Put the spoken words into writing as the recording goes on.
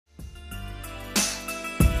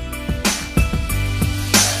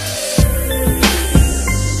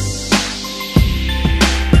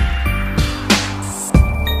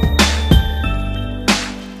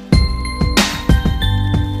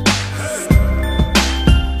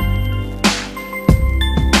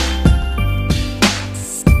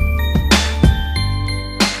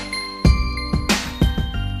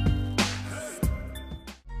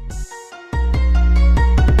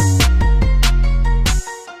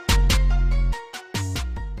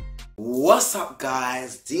What's up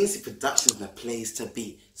guys, D&C Productions is the place to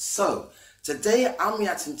be. So, today I'm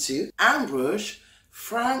reacting to Ambush,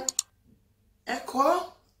 Frank, Ekwa,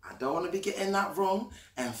 I don't want to be getting that wrong,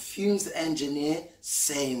 and Fumez the engineer,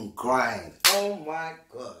 same grind. Oh my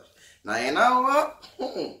god. Now you know what?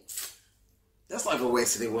 That's not even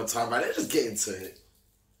wasting any more time, man. Let's just get into it.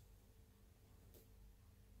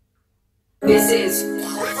 This is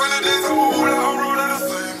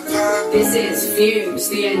Fumez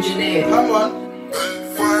the engineer. Come on.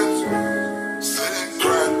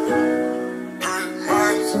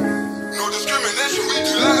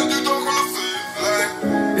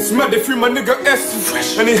 It's mad they free my nigga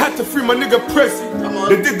S, and they had to free my nigga Prezi.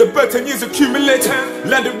 They did the bird 10 years accumulated,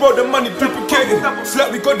 landed road the money duplicated.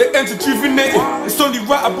 Slightly got the engine rejuvenated. It's only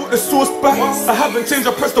right I brought the sauce back. I haven't changed,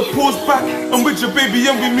 I pressed the pause back. I'm with your baby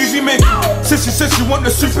and we music making. Says she want the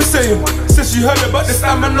Super Saiyan. Says she heard about the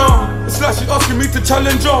stamina. It's like she asking me to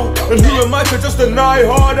challenge her. And who am I to just deny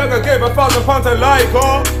her? That I gave £1,000 I like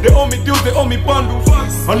her. They owe me deals, they owe me bundles.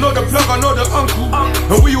 I know the plug, I know the uncle.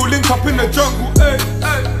 And we all link up in the jungle. Ay,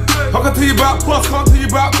 ay. I can tell you about bus, can't tell you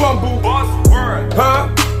about bumble. Huh?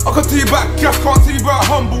 I can tell you about gas, can't tell you about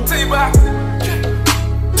humble. Tell you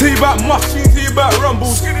about machine, tell you about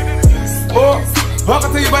rumbles. Oh, I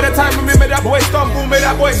can tell you about the time when we made that boy stumble,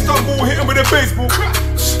 hit him with a baseball.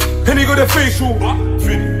 And he got a facial.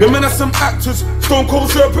 The men are some actors, Stone Cold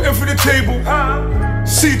shirt put him through the table.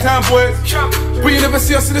 C-time boys, but you never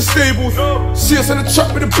see us in the stables. See us in the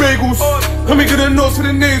truck with the bagels. And we get a nose for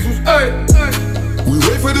the nasals. We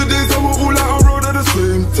wait for the days that we're all out on road at the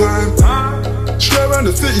same time. Straight around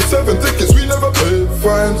the city, 7 tickets, we never paid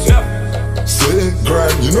fines. Same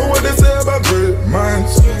grind, you know what they say about great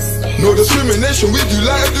minds. No discrimination, we do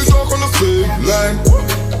life, do talk on the same line.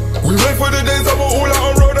 We wait for the days that we're all out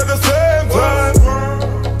on road at the same time.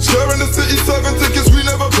 Straight around the city, 7 tickets, we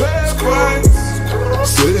never paid fines.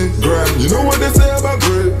 Same grind, you know what they say about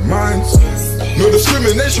great minds. No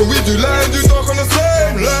discrimination, we do life, do talk on the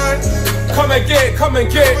same line. Come and get it, come and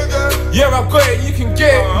get it. Yeah, I've got it, you can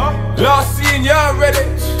get it. Last scene, yeah, I read it.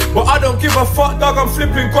 But I don't give a fuck, dog, I'm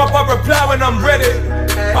flipping guap. I reply when I'm ready.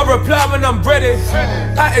 I reply when I'm ready.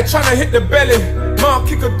 At it, tryna hit the belly. Man,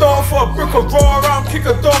 kick a door for a brick of raw around, kick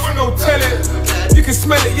a door for no telling. You can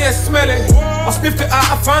smell it, yeah, smell it. I sniffed it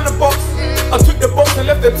out, I found the box. I took the box and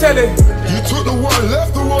left the telly. You took the one,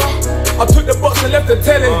 left the one. I took the box and left the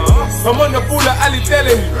telly. I'm on the ball like Ali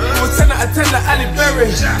Deli. It was 10 out of 10 like Ali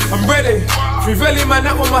Berry. I'm ready. Frivelli, man,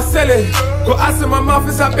 that one my selling. Got ice in my mouth,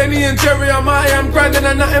 it's like Benny and Jerry. I'm grinding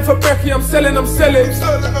and nothing for Becky. I'm selling.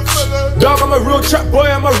 Dog, I'm a real trap boy,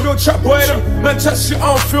 Them man chat shit,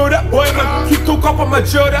 I don't feel that boy, man. Keep talk up on my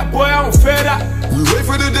jail, that boy, I don't fear that. We wait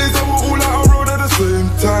for the days that we're all out on road at the same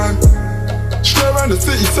time. Straight around the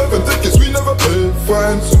city, 7 tickets, we never paid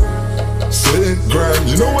fines. Same grind,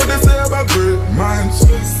 you know what they say about great minds.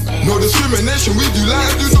 No discrimination, we do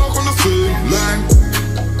life, do talk on the same line.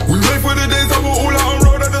 We wait for the days that we're all out on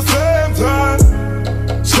road at the same time.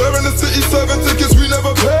 Straight around the city, 7 tickets, we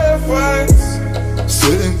never pay fines.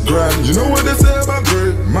 Same grind, you know what they say about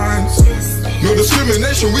great minds. No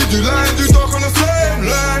discrimination, we do life, do talk on the same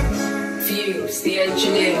line. Fumez the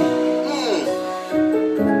engineer.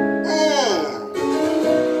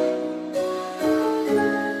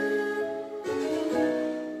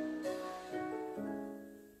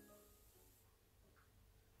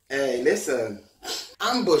 Hey, listen,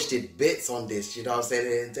 Ambush did bits on this, you know what I'm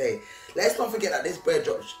saying, today. Let's not forget that this boy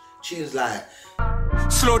dropped tunes like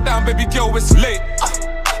Slow down, baby girl, it's late.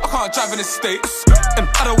 I can't drive in the States, and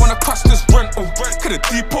I don't wanna crash this rental. Cause the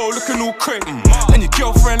depot looking all crazy, and your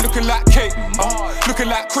girlfriend looking like cake, looking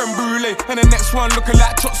like creme brulee, and the next one looking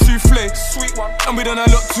like choc souffle. Sweet one, and we done a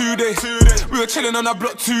lot today. We were chilling on our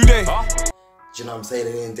block today. Do you know what I'm saying,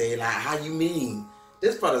 at the end of the day, like, how you mean?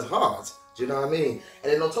 This brother's hard, do you know what I mean?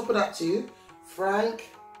 And then on top of that too, Frank,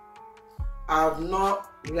 I've not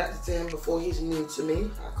reacted to him before, he's new to me,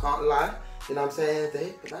 I can't lie. You know what I'm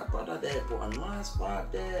saying? But that brother there brought a nice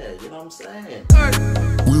vibe there, you know what I'm saying?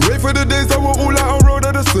 We wait for the days that we're all out on road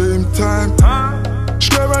at the same time.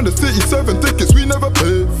 Straight around the city, 7 tickets, we never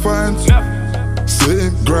paid fines.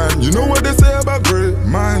 Same grind, you know what they say about great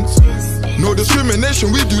minds. No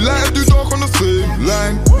discrimination, we do life, do talk on the same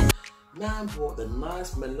line. Man brought the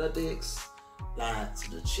nice melodics like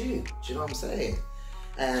to the tune, do you know what I'm saying?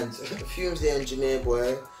 And Fumez the engineer,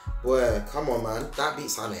 boy, come on man, that beat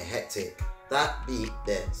sounded hectic. That beat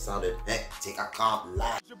there sounded hectic, I can't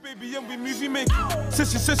lie. Your baby and we music making.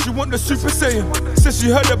 Says she want the Super Saiyan. Says she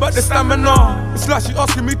heard about the stamina. It's like she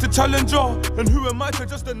asking me to challenge her. And who am I to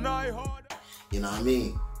just deny her? You know what I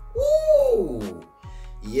mean? Woo!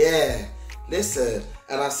 Yeah. Listen,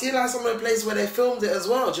 and I see like some of the places where they filmed it as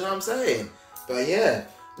well, do you know what I'm saying? But yeah,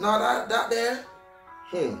 no, that there,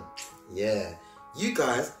 yeah. You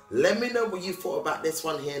guys, let me know what you thought about this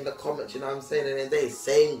one here in the comments, you know what I'm saying? And then they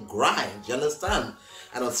same grind, you understand?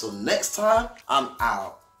 And until next time, I'm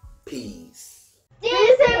out. Peace.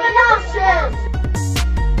 D&C Productions!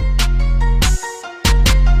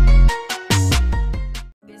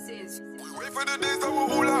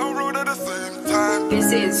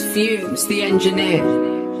 This is Fumez, the engineer.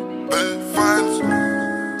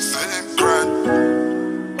 Same grind,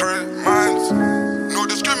 great minds. No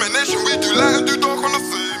discrimination, we do light and do dark on the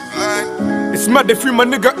same line. It's mad they free my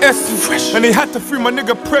nigga S, and they had to free my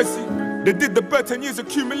nigga Prezi. They did the bird 10 years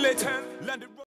accumulating.